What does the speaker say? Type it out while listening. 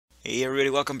Hey everybody,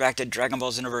 welcome back to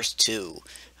Dragonball Xenoverse 2.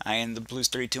 I am the Blues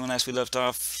 32, and last we left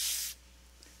off,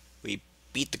 we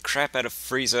beat the crap out of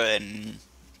Frieza and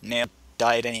Nail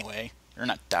died anyway. Or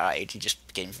not died, he just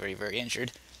became very, very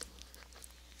injured.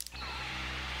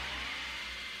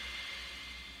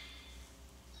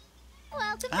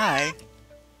 Welcome Hi.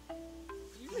 back.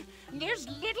 There's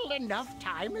little enough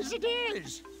time as it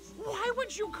is. Why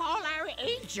would you call our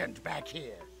agent back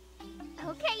here?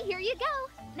 Okay, here you go.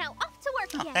 Now off to work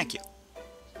Oh, again. thank you.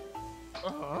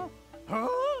 Huh?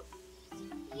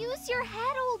 Use your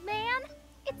head, old man.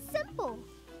 It's simple.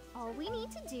 All we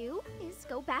need to do is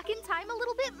go back in time a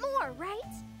little bit more,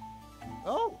 right?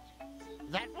 Oh,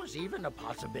 that was even a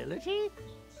possibility?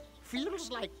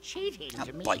 Feels like cheating Oh,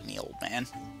 to me. bite me, old man.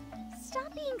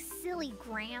 Stop being silly,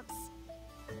 Gramps.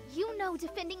 You know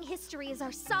defending history is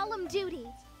our solemn duty.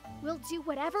 We'll do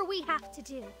whatever we have to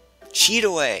do. Cheat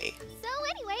away. So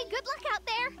anyway, good luck out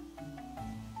there.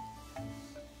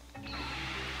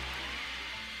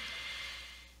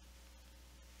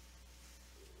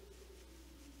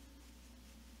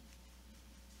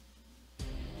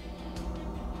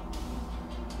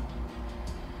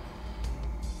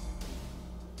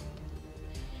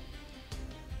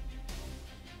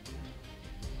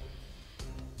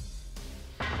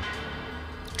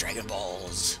 Dragon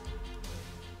Balls.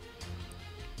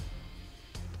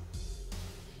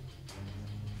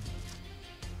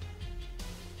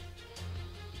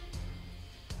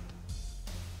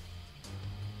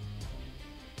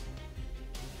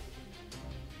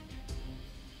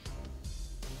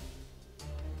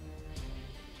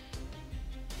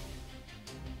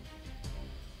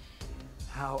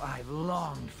 How I've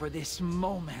longed for this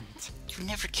moment. You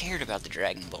never cared about the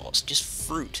Dragon Balls, just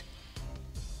fruit.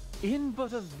 In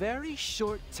but a very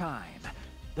short time,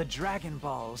 the Dragon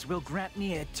Balls will grant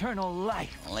me eternal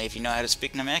life. Only if you know how to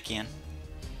speak Namekian.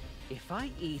 If I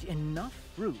eat enough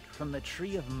fruit from the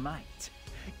Tree of Might,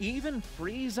 even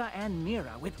Frieza and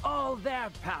Mira, with all their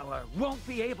power, won't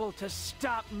be able to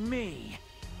stop me.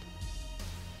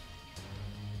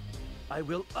 I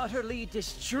will utterly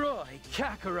destroy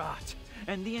Kakarot,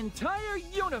 and the entire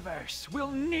universe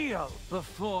will kneel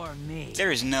before me.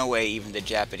 There is no way even the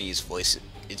Japanese voice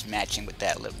is matching with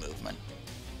that lip movement.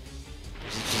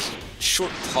 It's just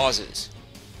short pauses.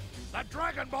 The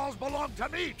Dragon Balls belong to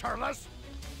me, Turles!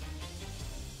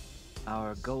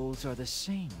 Our goals are the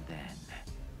same, then.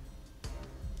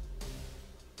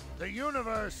 The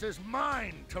universe is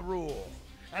mine to rule,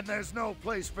 and there's no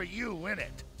place for you in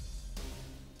it.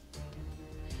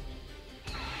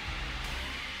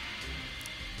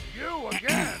 You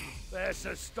again! This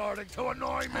is starting to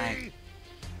annoy me!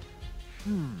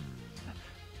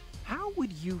 How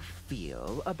would you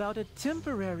feel about a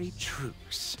temporary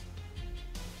truce?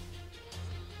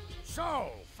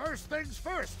 So, first things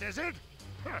first, is it?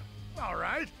 All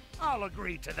right, I'll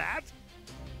agree to that.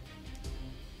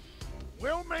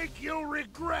 We'll make you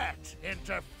regret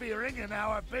interfering in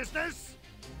our business.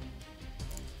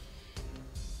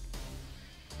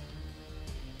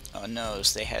 Oh no,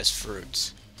 they has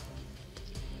fruits.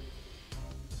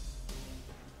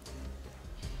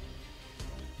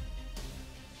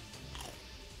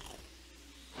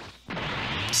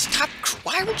 Stop!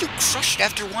 Why would you crush it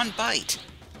after one bite?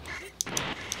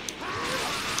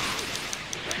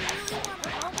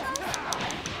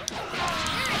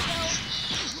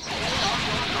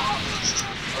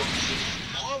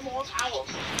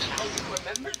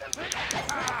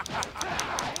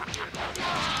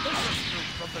 This is fruit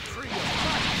from the Tree of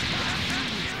Life,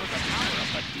 fused with the power of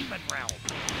the Demon Realm.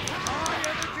 My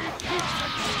energy keeps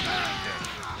expanding.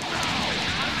 Now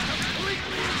I'm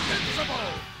completely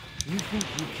invincible. You think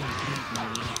you can beat me?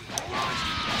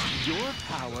 Your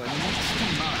power next to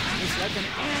mine is like an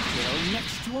anthill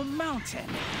next to a mountain.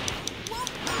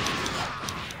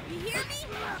 You hear me?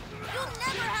 You'll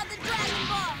never have the Dragon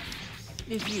Ball.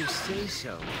 If you say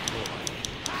so, boy.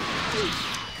 I was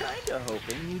kinda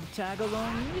hoping you'd tag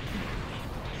along with me.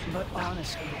 But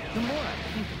honestly, the more I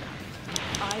think about it,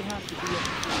 I'd have to be a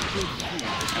big fool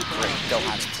to take Great,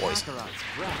 Gohan's poison. Kakarot's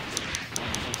breath.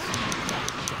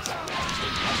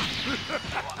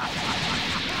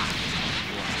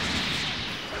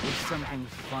 Is something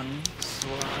funny,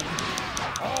 Slug?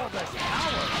 All this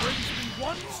power brings me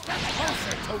one step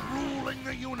closer to ruling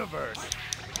the universe.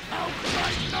 How could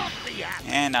I not be happy?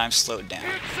 And I'm slowed down.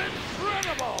 It's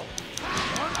incredible!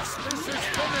 Once this is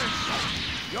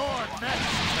finished, you're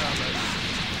next, Turles.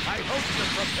 I hope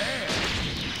you're prepared.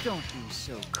 Don't be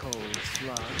so cold,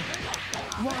 Slug.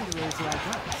 Wanderers like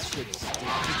us should stick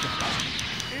together.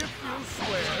 If you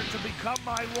swear to become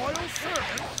my loyal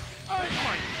servant, I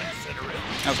might consider it.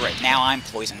 Oh great, now I'm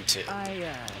poisoned too.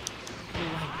 I,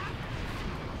 like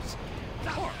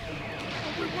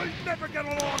We'd never get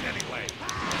along anyway.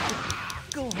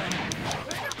 Go on. Are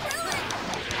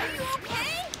you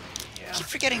okay? Keep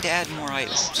forgetting to add more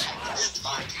items.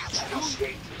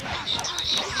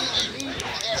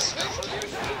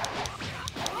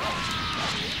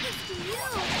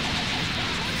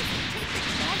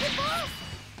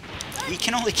 We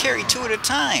can only carry 2 at a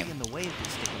time. In the way of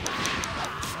this thing.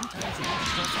 Sometimes you have to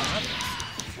trust others.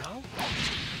 You know?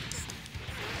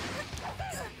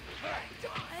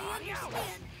 I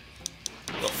understand.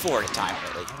 Well, 4 at a time,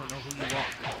 really. I don't know who you are,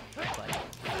 but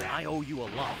I owe you a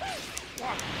lot.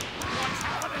 What's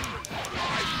happening?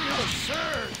 I feel a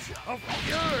surge of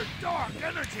pure dark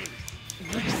energy.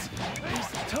 This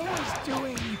Toa's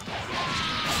doing.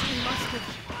 She must have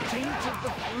tainted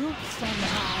the fruit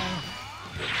somehow.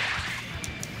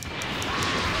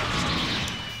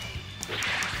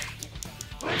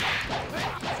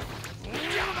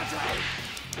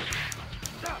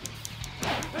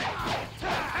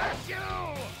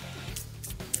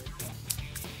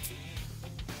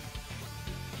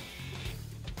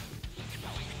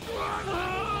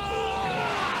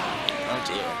 Oh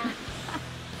dear.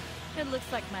 It looks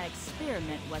like my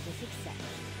experiment was a success.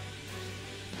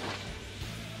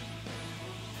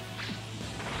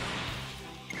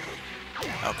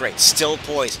 Oh great, still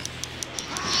poison.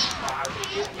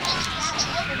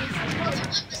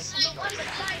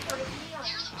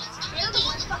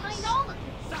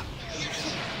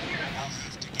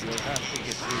 You'll have to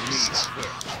get through me first.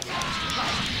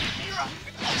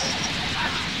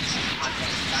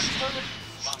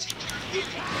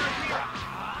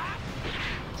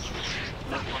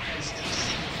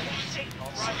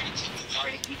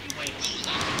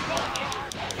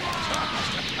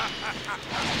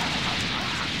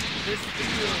 This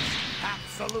feels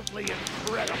absolutely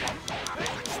incredible.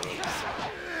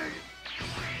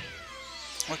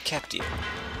 What kept you?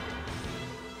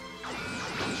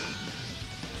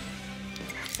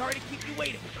 Sorry to keep you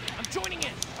waiting. I'm joining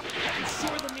in. I'm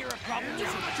sure the mirror problem is in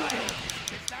good hands.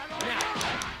 Now,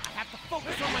 I have to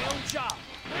focus on my own job.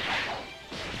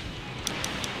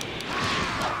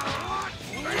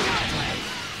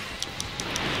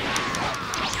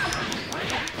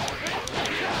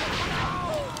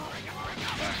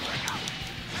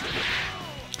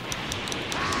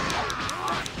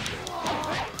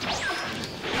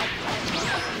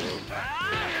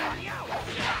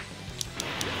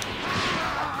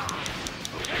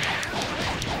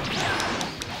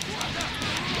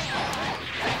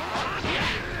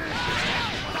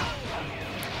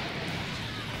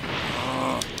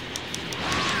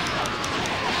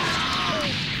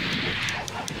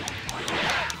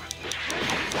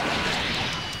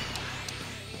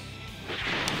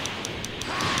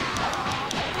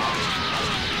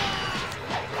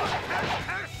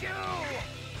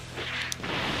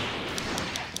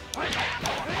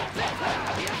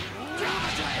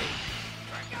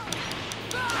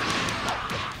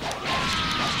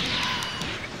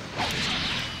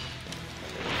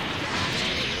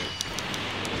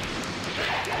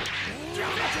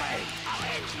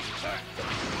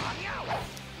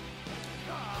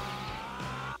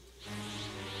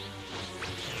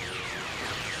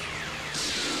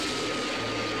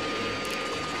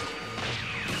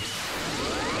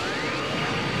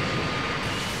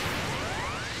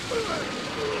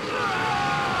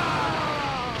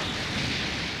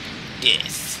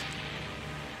 Death.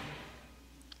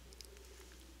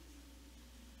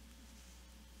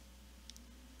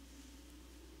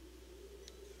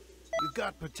 You've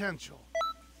got potential.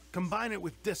 Combine it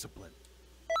with discipline.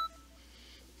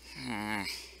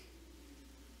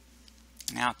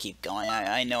 I'll keep going.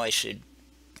 I know I should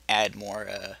add more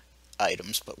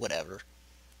items, but whatever.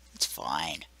 It's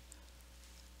fine.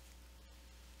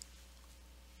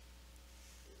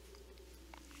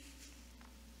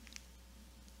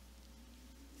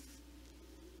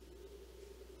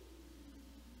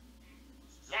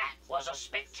 That was a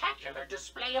spectacular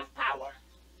display of power,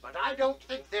 but I don't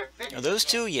think they're finished. Now, those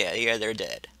two, yeah, they're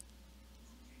dead.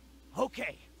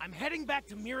 Okay, I'm heading back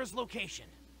to Mira's location.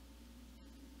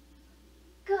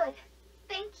 Good.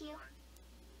 Thank you.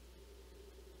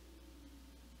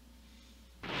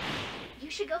 You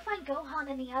should go find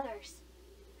Gohan and the others.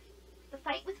 The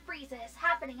fight with Frieza is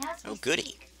happening as we Oh, goody.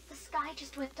 speak. The sky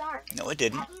just went dark. No, it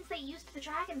didn't. That means they used the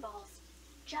Dragon Balls,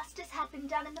 just as had been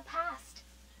done in the past.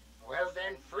 Well,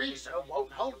 then Frieza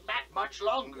won't hold back much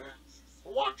longer.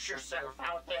 Watch yourself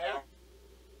out there.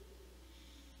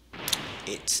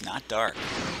 It's not dark.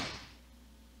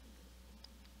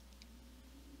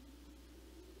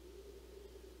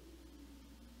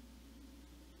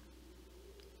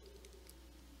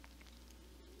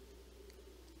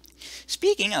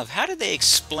 Speaking of, how did they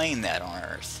explain that on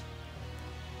Earth?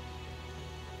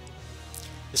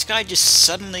 The sky just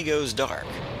suddenly goes dark.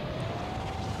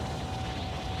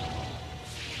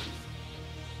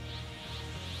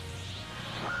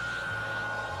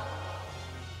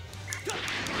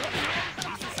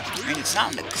 I mean, it's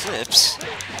not an eclipse.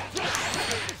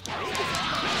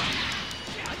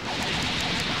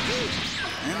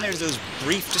 And then there's those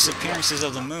brief disappearances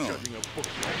of the moon.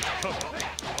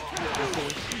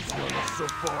 So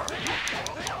far.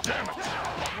 Damn it!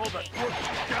 All that work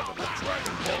together with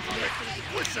Dragon Balls makes me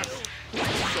delicious!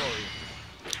 Sorry.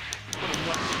 But I'm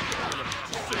not gonna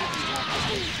save you off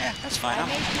the move. Yeah, that's fine. I'm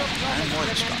more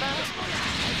than strong. I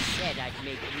said I'd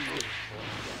make you look for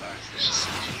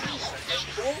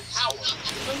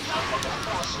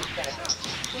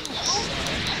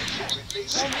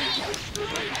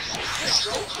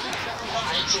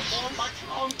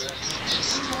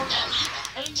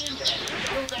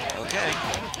Okay.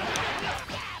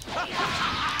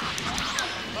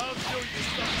 I'll show you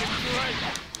something great!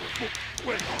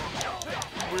 Wait,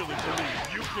 you really believe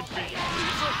you can beat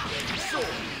Frieza? Sure.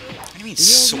 What do you mean, You're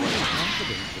sort really of?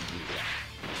 confident to do that.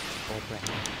 Or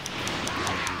perhaps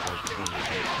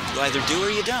You either do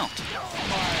or you don't. Smile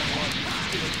on your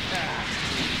still path,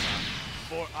 Frieza.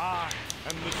 For I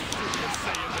am the Super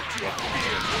Saiyan that you have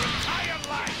feared your entire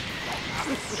life!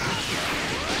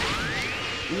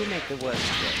 you make the worst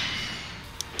choice.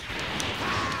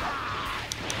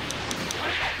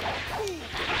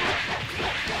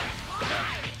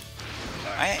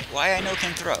 Why I know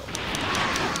can throw.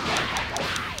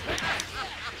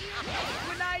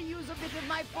 When I use a bit of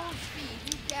my full speed,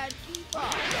 you can't keep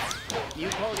up. You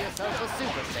call yourself a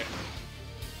Super Saiyan.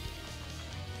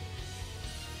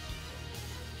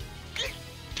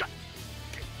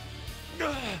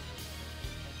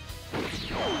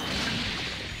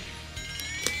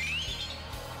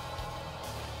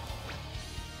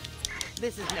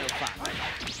 This is no fun.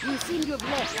 You seem to have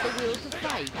lost the will to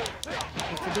fight.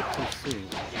 It's a bit too soon,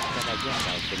 but I guess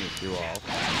I'll finish you all.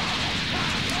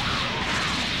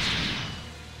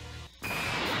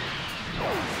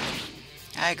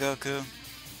 Hi, Goku.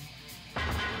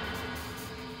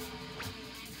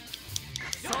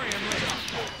 Sorry I'm late.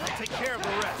 I'll take care of the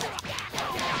rest.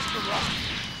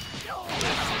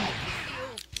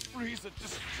 Frieza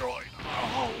destroyed our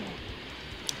home.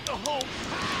 The home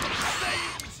of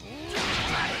Saiyans.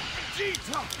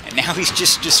 Vegeta. And now he's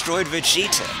just destroyed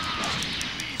Vegeta.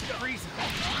 Please, Frieza.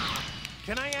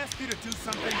 Can I ask you to do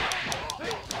something?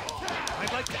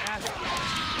 I'd like to ask you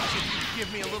if you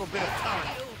give me a little bit of time.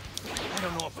 I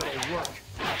don't know if it'll work.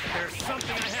 But there's something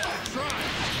I have to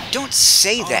try. Don't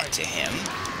say that to him.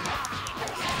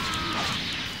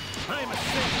 I'm a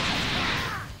Saiyan.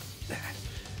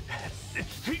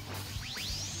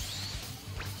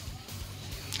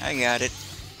 I got it.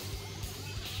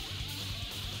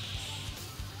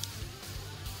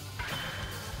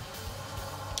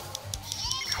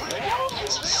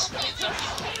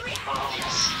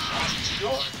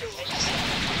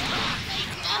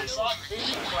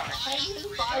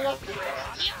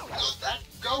 That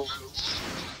Goku.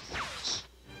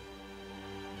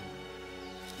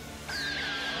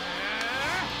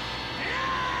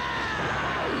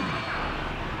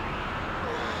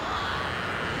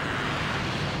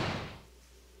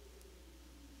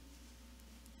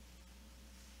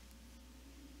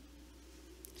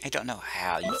 I don't know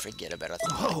how you forget about a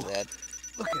thing like that.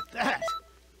 Look at that.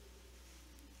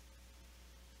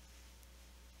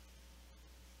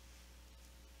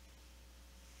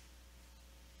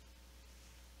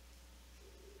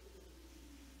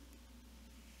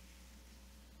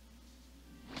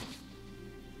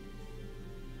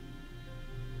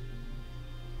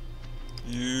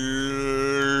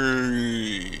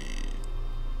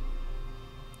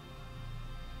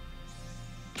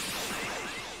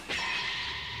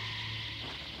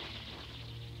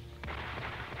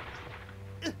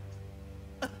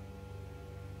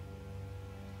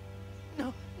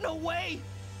 No way!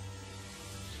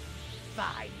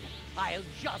 Fine. I'll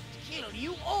just kill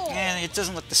you all. Yeah, it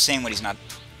doesn't look the same when he's not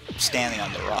standing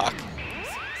on the rock.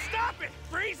 Stop it,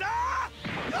 Frieza!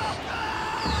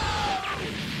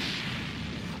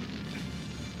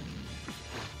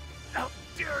 How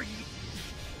dare you!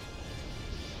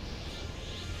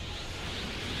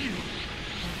 You're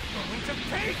going to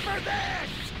pay for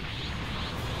this!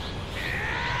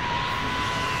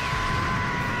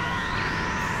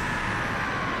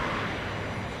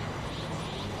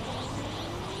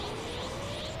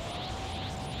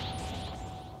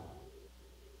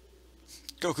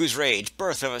 Goku's Rage,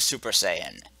 Birth of a Super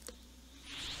Saiyan.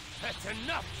 That's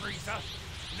enough, Frieza!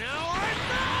 Now I'm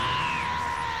mad!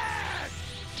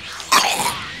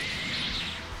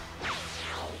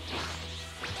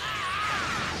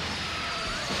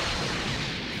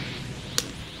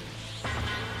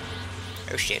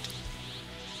 shit.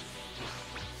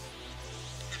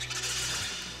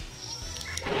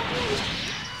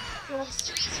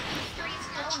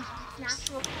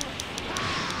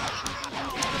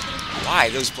 Why?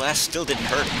 Those blasts still didn't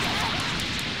hurt him.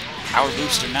 Power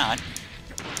boost or not.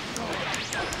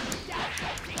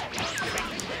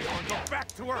 Go back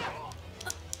to work.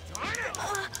 Darn it!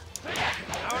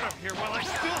 Out of here while I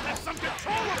still have some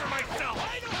control over myself.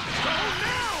 Go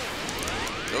now!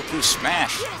 Goku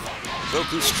smash.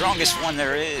 Goku's strongest one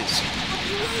there is.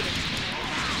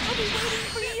 I'll be waiting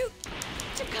for you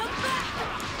to come back.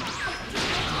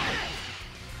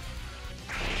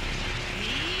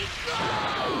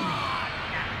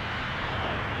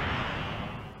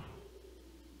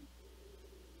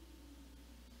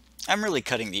 I'm really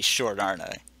cutting these short, aren't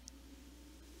I?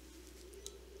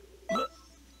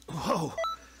 Whoa!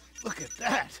 Look at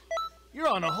that! You're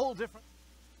on a whole different...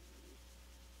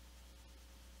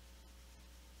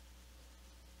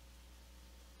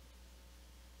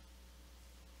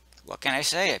 What can I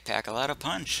say? I pack a lot of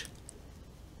punch.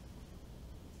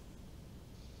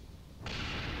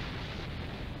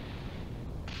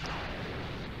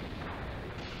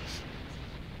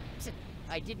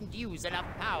 I didn't use enough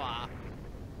power.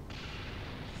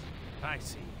 I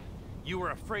see. You were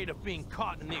afraid of being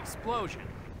caught in the explosion.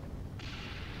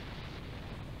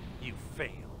 You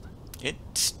failed.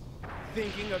 It's...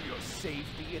 Thinking of your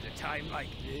safety at a time like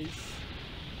this?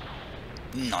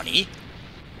 Nani?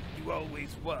 You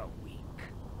always were weak.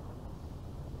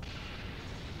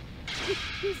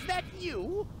 Is that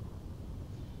you?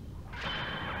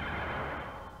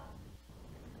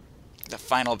 The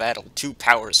final battle. 2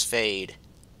 powers fade.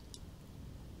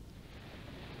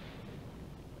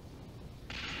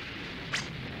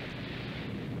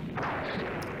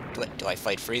 Do I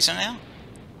fight Frieza now?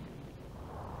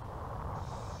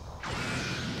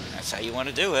 That's how you want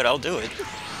to do it, I'll do it.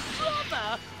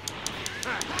 Brother!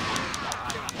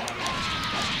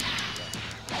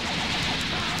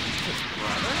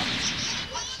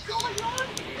 What's going on?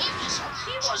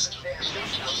 He wasn't there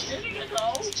just a minute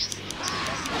ago.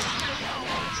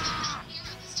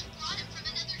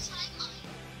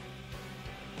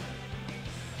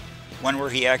 One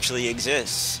where he actually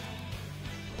exists.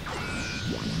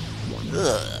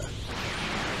 Ugh.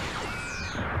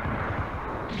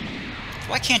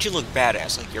 Why can't you look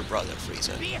badass like your brother,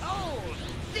 Frieza? Behold!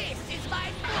 This is my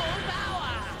full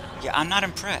power! Yeah, I'm not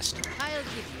impressed. I'll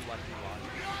give you what you want.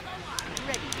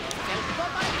 Ready yourself for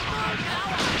my full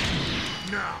power!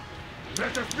 Now,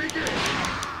 let us begin!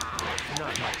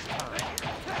 Not much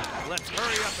time. Let's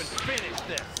hurry up and finish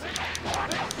this.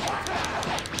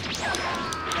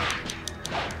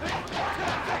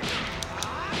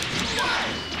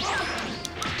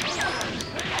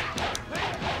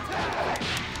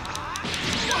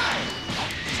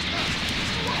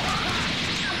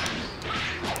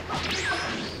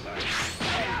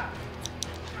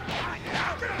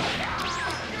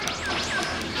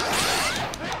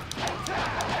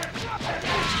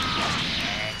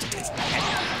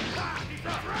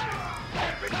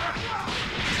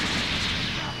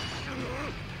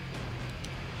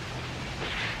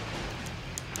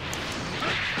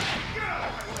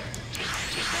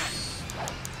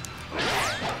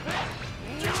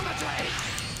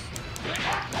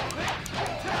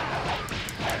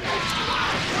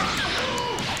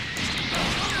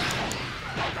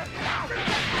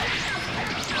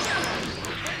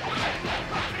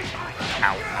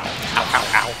 Ow, ow, ow, ow,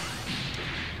 ow.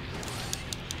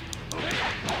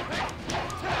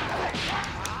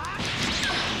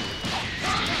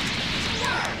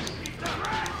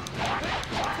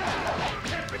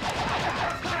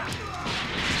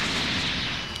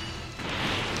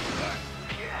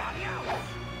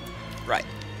 Right.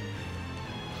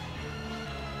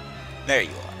 There you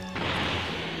are.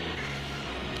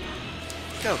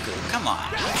 Goku, come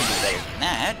on. You can do better than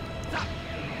that.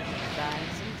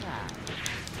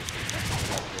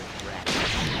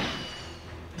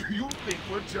 Do you think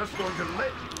we're just going to let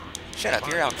you? Shut up,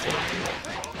 you're out cold.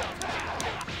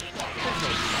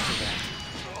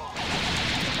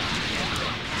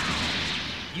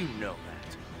 You know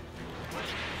that.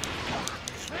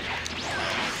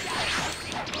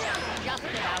 Just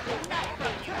about enough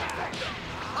from you.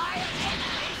 I'll end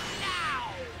this now!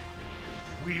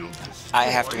 We'll destroy I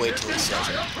have to wait till he this says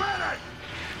it. entire planet!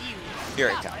 Here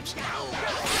it comes. I'm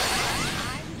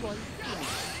going to finish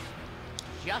it.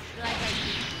 Just like I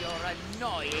did your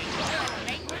annoying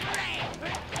earthquake friend!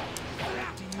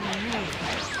 What do you mean?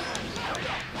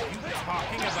 You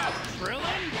talking about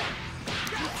Krillin?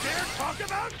 You dare talk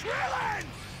about Krillin!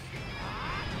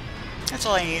 That's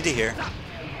all I need to hear. No!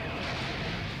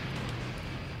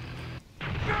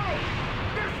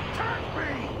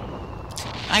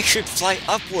 I should fly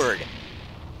upward.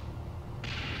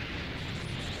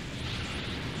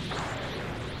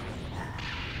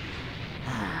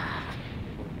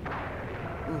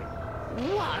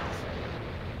 What?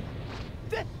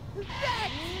 That... I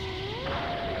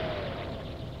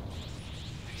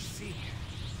see.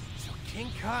 So King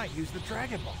Kai used the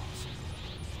Dragon Balls.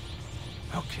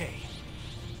 Okay.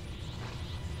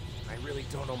 I really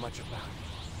don't know much about it,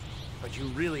 but you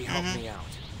really helped me out.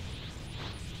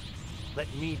 Let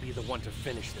me be the one to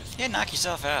finish this. Yeah, knock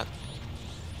yourself out.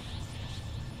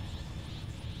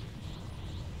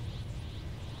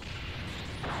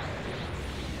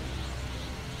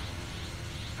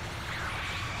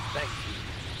 Thank you.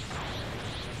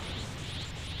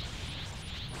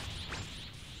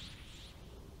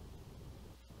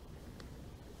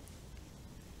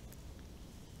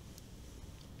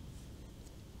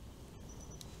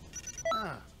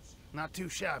 Not too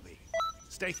shabby.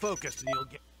 Stay focused and you'll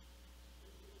get...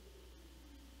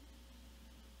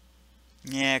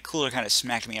 Yeah, Cooler kind of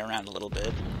smacked me around a little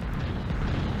bit.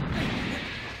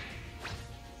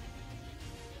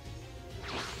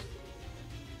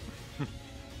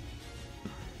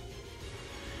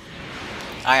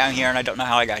 I'm here and I don't know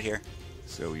how I got here.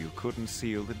 So you couldn't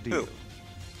seal the deal? Ooh.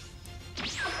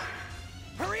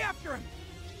 Hurry after him!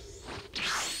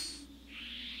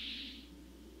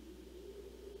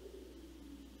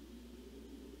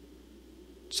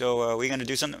 So, are we gonna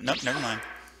do something? Nope, never mind.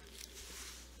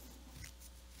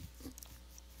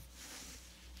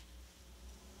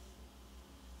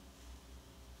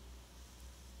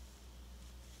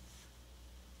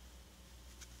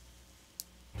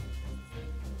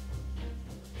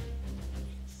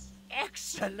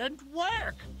 Excellent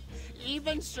work!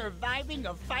 Even surviving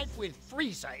a fight with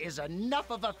Frieza is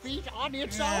enough of a feat on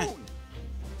its own!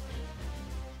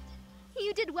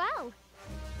 You did well.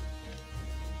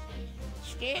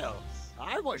 Still,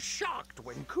 I was shocked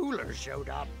when Cooler showed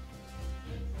up.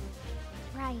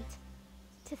 Right.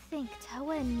 To think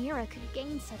Toa and Mira could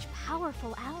gain such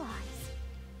powerful allies.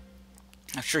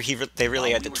 I'm sure they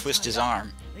really had to twist his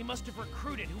arm. They must have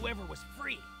recruited whoever was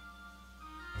free.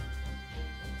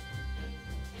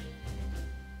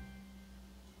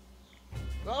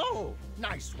 Oh,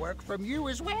 nice work from you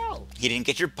as well. You didn't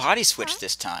get your body switched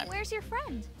this time. Where's your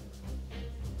friend?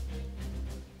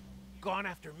 Gone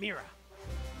after Mira.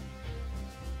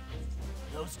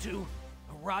 Those two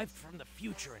arrived from the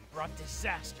future and brought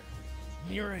disaster.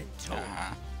 Mira and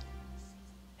Toa.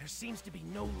 There seems to be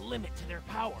no limit to their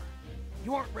power.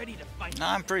 You aren't ready to fight. No,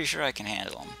 I'm pretty sure I can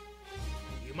handle them.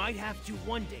 You might have to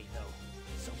one day, though,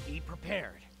 so be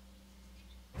prepared.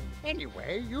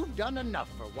 Anyway, you've done enough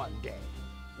for one day.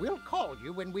 We'll call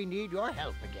you when we need your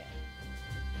help again.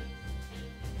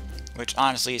 Which,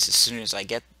 honestly, is as soon as I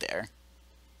get there.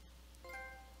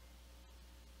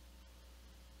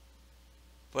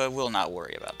 But we'll not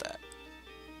worry about that.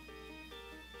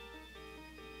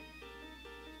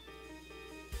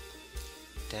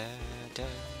 Da, da,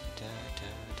 da, da,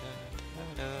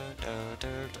 da, da, da,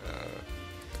 da.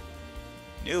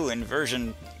 New in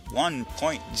version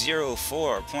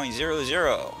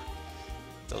 1.04.00.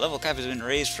 The level cap has been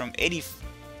raised from 80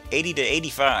 to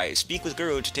 85. Speak with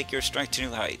Guru to take your strength to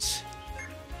new heights.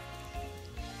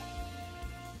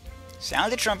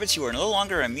 Sound the trumpets, you are no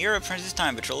longer a mere apprentice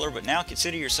time patroller, but now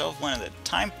consider yourself one of the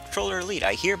time patroller elite.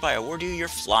 I hereby award you your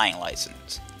flying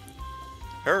license.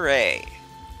 Hooray!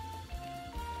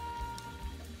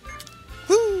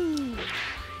 Woo!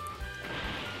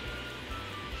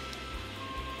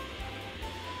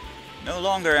 No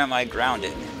longer am I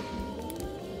grounded.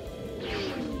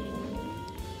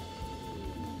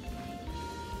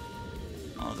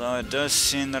 Although it does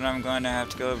seem that I'm going to have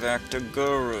to go back to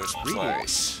Guru's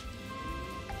place.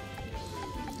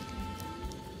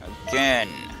 Again.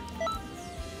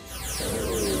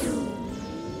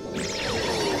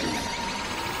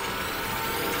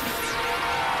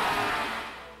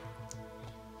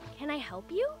 Can I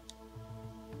help you?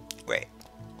 Wait.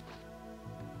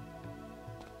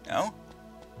 No?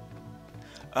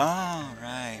 Oh,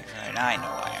 right. I know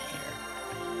why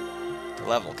I'm here. The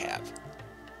level cap.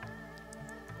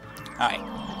 Alright,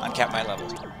 uncap my level.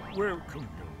 Welcome,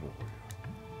 young boy.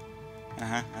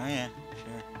 Uh-huh, oh yeah,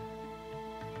 sure.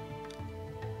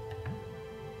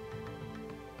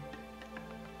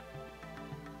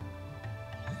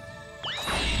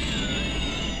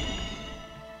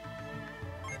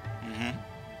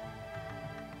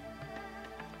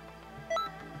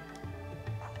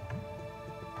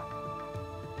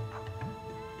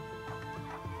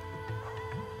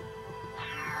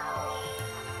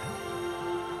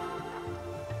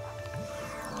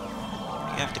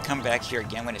 Have to come back here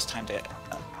again when it's time to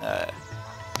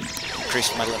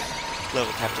increased my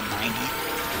level cap to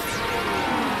 90.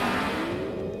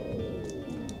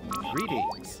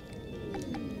 Greetings.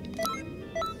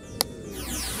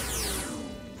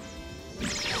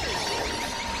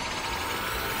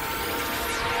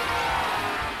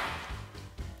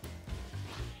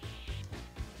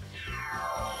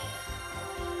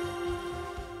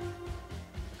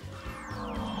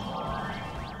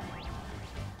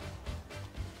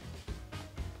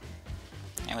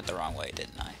 I went the wrong way,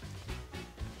 didn't I?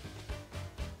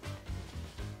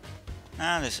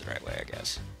 Ah, this is the right way, I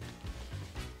guess.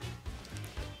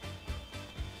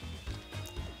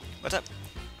 What's up?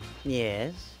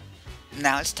 Yes?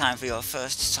 Now it's time for your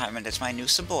first assignment as my new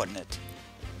subordinate.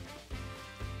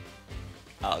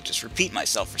 I'll just repeat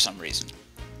myself for some reason.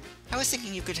 I was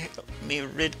thinking you could help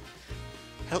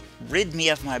rid me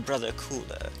of my brother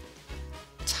Cooler.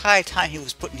 It's high time he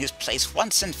was put in his place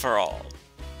once and for all.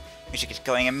 We should get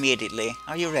going immediately.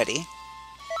 Are you ready?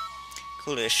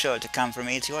 Cooler is sure to come for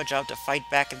me. It's your job to fight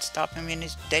back and stop him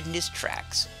dead in his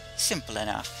tracks. Simple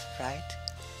enough, right?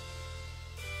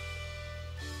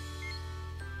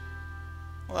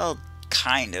 Well,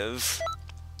 kind of.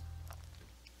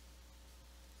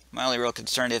 My only real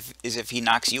concern is if he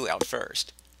knocks you out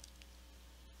first.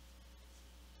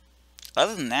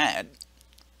 Other than that...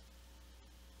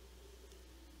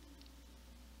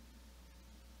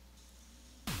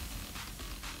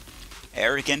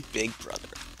 Arrogant big brother.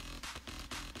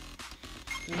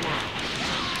 Now,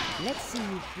 let's see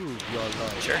you prove your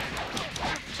loyalty. Sure.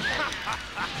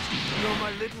 You're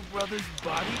my little brother's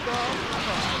bodyguard?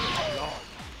 Oh, Lord.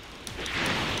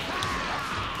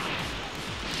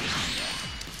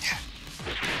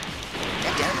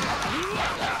 God damn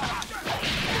it.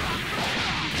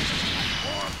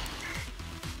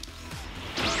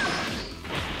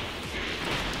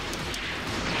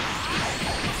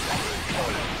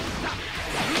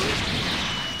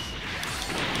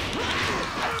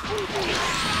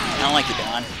 I don't like you,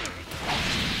 Don.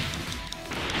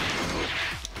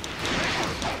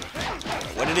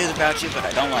 What it is about you, but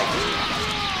I don't like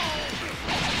it.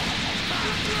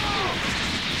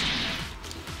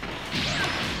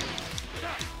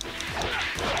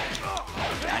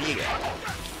 Down you go.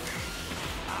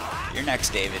 You're next,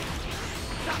 David.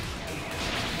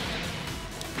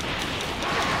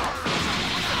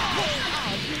 What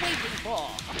are you waiting for?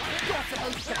 You're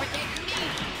supposed to protect me!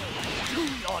 Do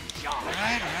your job!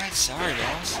 Alright, sorry,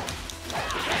 boss.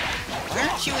 Why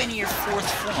aren't you in your fourth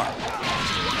form?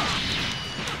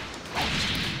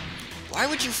 Why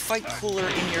would you fight Cooler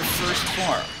in your first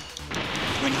form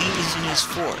when he's in his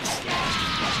fourth?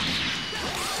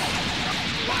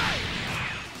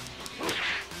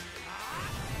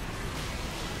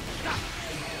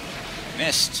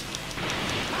 Missed.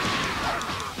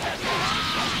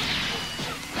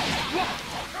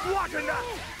 What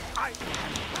enough? I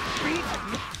beat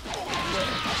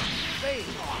Very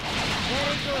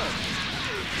good.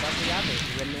 But the others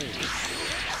remain.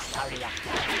 Hurry up.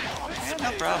 Yeah,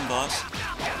 no problem, boss.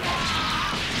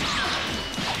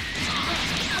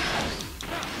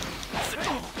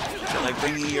 Shall I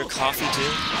bring you your coffee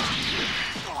too?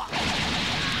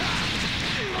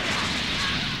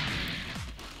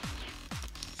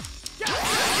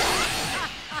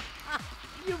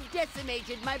 You've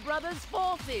decimated my brother's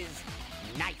forces.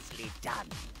 Nicely done.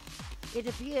 It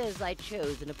appears I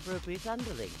chose an appropriate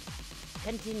underling.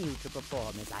 Continue to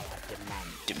perform as I have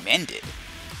demanded. Demanded?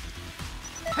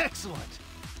 excellent.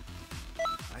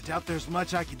 I doubt there's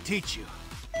much I can teach you.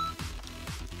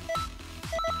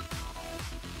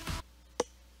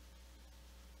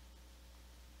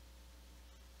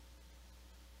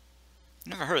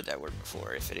 Never heard that word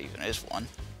before, if it even is one.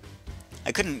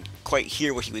 I couldn't quite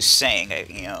hear what he was saying.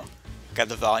 I, got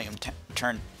the volume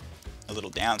turned a little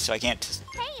down, so I can't.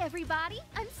 Hey, everybody!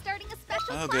 I'm starting a special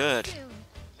Oh, class good. soon.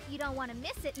 You don't want to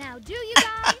miss it now, do you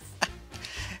guys?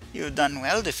 You've done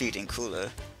well defeating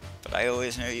Cooler, but I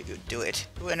always knew you could do it.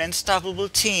 We're an unstoppable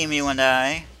team, you and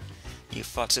I. You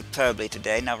fought superbly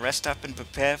today. Now rest up and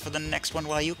prepare for the next one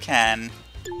while you can.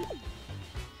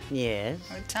 Yes?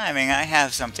 With timing, I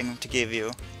have something to give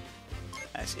you.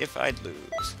 As if I'd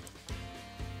lose.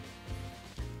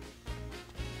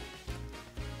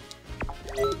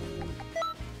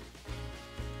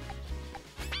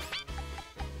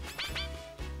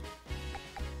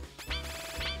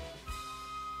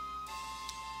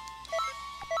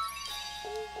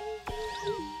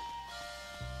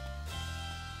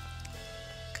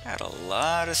 Got a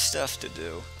lot of stuff to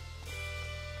do.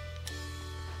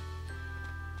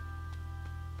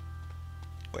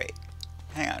 Wait,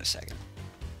 hang on a second.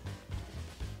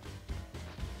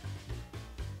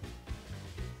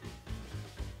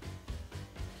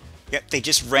 Yep, they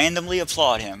just randomly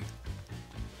applaud him.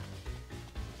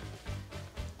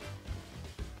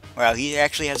 Wow, he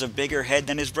actually has a bigger head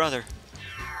than his brother.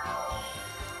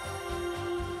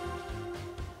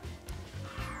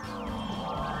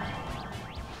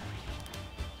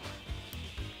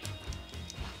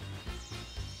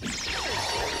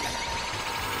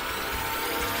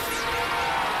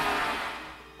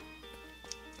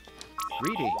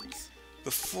 Greetings.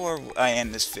 Before I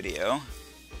end this video,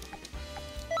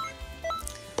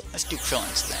 let's do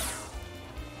Krillin's thing.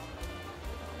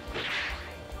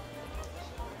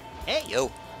 Hey,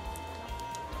 yo.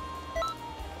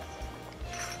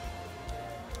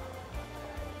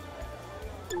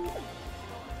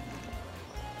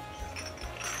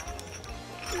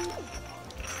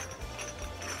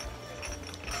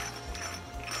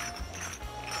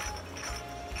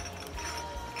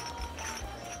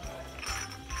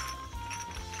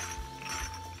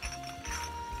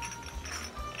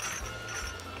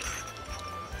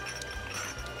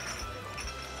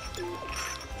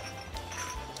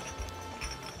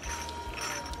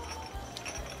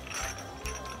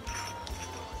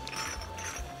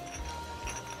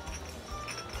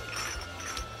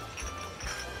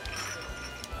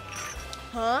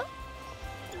 Huh?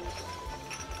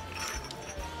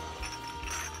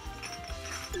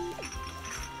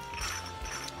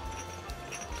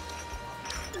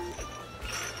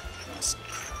 Let's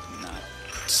not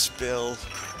spill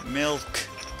milk.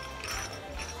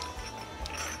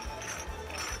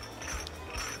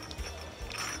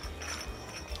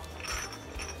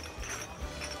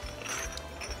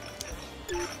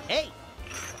 Hey!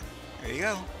 There you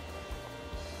go.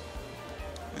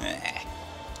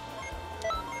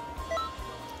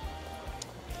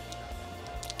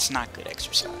 It's not good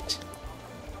exercise.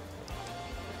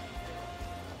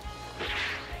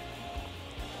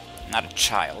 Not a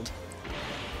child.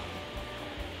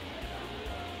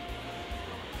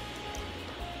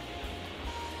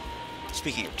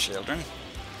 Speaking of children,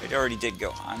 it already did go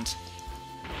Hans.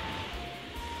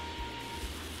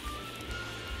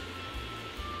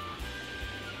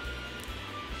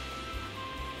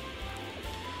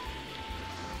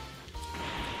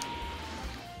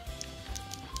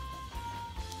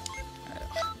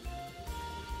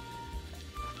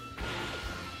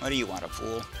 What do you want, a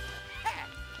fool?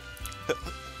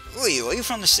 Who are you? Are you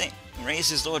from the same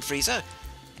race as Lord Frieza?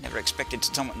 I never expected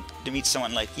to meet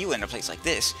someone like you in a place like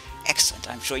this. Excellent.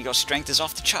 I'm sure your strength is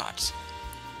off the charts.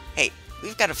 Hey,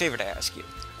 we've got a favor to ask you.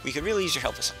 We could really use your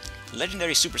help with something. The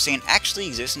legendary Super Saiyan actually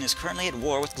exists and is currently at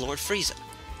war with Lord Frieza.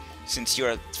 Since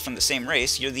you're from the same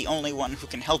race, you're the only one who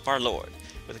can help our Lord.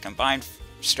 With the combined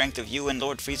strength of you and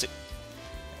Lord Frieza,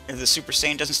 the Super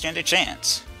Saiyan doesn't stand a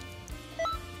chance.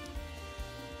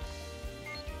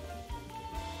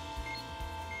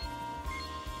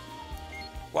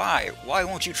 Why? Why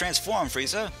won't you transform,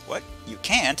 Frieza? What? You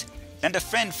can't? Then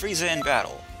defend Frieza in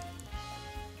battle.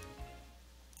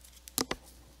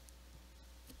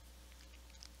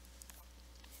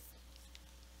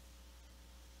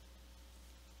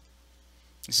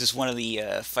 This is one of the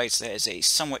fights that has a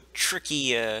somewhat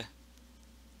tricky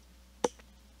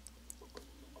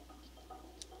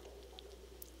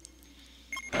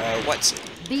what's it?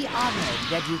 Be honored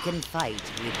that you can fight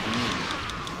with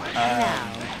me.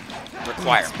 Now, Requirement.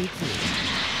 let's begin.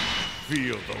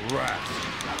 Feel the wrath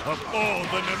of all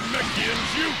the Namekians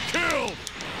you killed!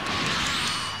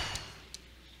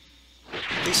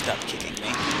 Please stop kicking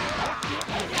me.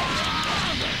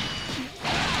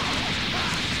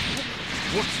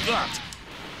 What's that?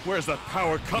 Where's that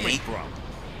power coming Me? from?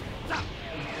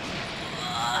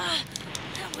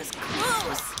 That was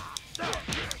close.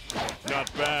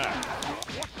 Not bad.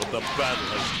 But the battle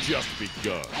has just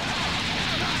begun.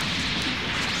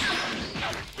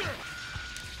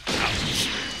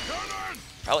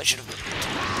 Probably should have.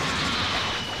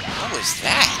 What was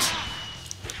that?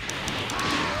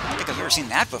 I don't think I've ever seen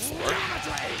that before.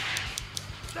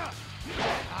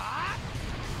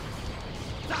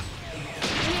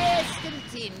 Yes,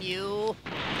 continue.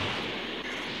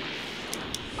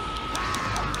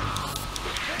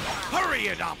 Hurry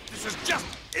it up! This is just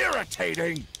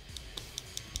irritating!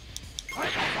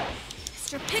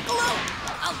 Mr. Piccolo,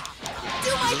 I'll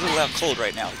do my It's a little out cold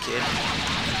right now, kid.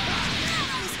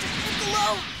 Mr.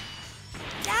 Piccolo!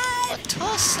 Dad!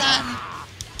 Tosan!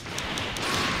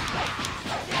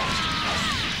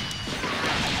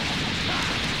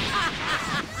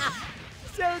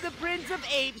 So the Prince of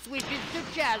Apes wishes to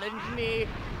challenge me.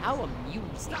 How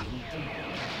amusing.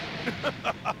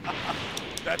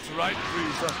 That's right,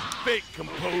 Frieza. Fake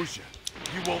composure.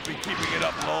 You won't be keeping it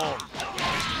up long.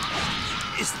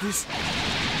 Is this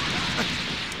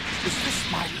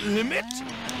my limit?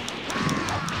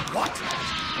 What?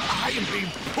 I am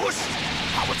being pushed?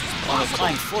 How is this Well, possible?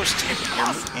 applying force to it,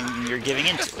 and you're giving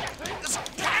into it. This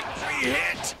can't be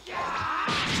it!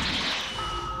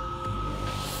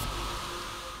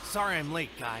 Sorry I'm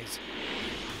late, guys.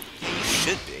 You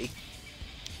should be.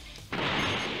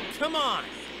 Come on!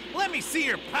 Let me see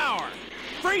your power!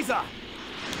 Frieza!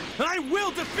 I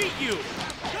will defeat you!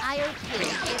 I'll kill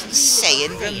every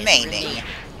Saiyan little remaining.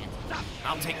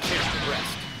 I'll take care of the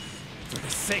rest. For the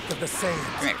sake of the Saiyans,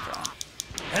 Come here, Krillin.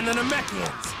 and the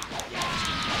Namekians,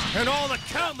 and all the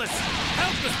countless,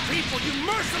 helpless people you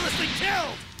mercilessly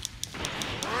killed!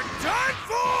 We're done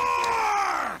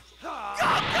for!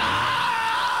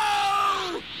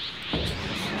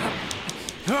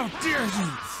 How dare you!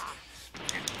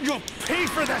 You'll pay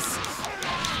for this!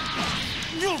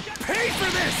 You'll pay for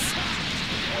this!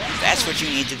 That's what you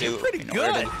need to do pretty in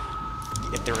order good.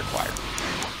 to get the required.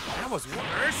 That was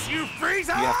worse, you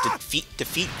Frieza! You have to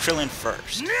defeat Krillin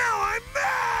first. Now I'm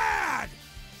mad!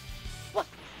 What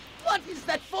is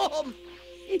that form?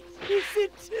 Is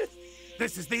it...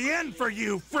 This is the end for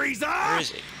you, Frieza! Where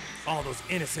is it? All those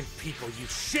innocent people you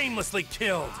shamelessly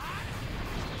killed.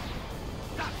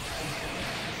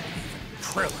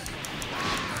 Krillin,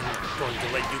 I'm not going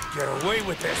to let you get away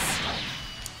with this.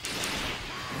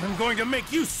 I'm going to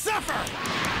make you suffer!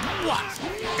 What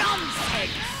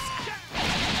nonsense!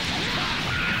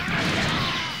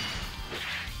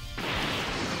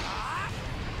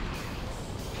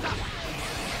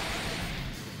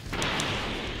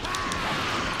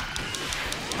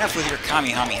 Enough with your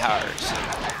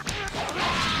Kamehamehas.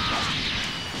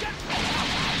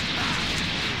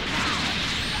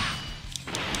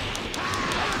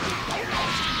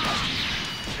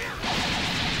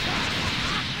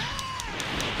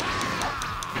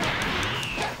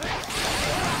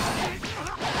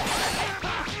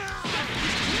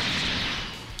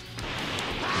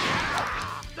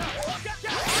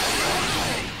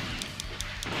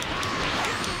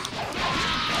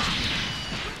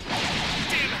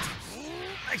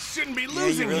 I shouldn't be Yeah,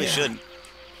 losing you really here. shouldn't.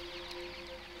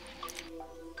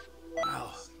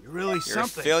 Wow, you're really You're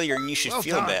something. a failure and you should Well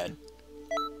feel done. bad.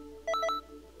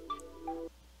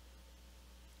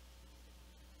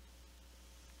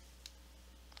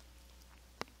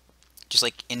 Just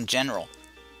like in general.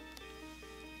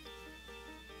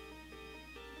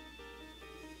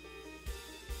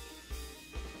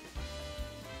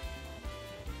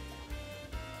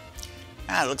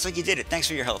 Ah, looks like you did it. Thanks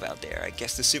for your help out there. I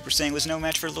guess the Super Saiyan was no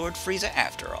match for Lord Frieza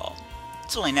after all.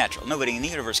 It's only natural. Nobody in the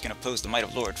universe can oppose the might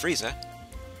of Lord Frieza.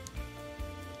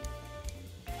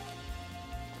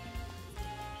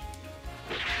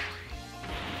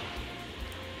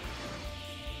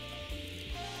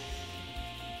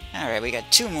 Alright, we got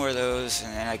 2 more of those,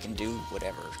 and then I can do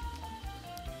whatever.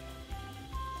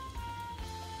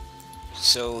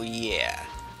 So, yeah.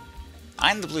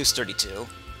 I'm the Blues 32.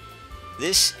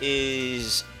 This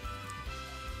is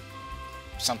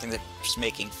something that's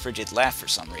making Frigid laugh for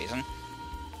some reason.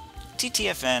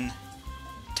 TTFN,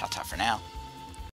 ta-ta for now.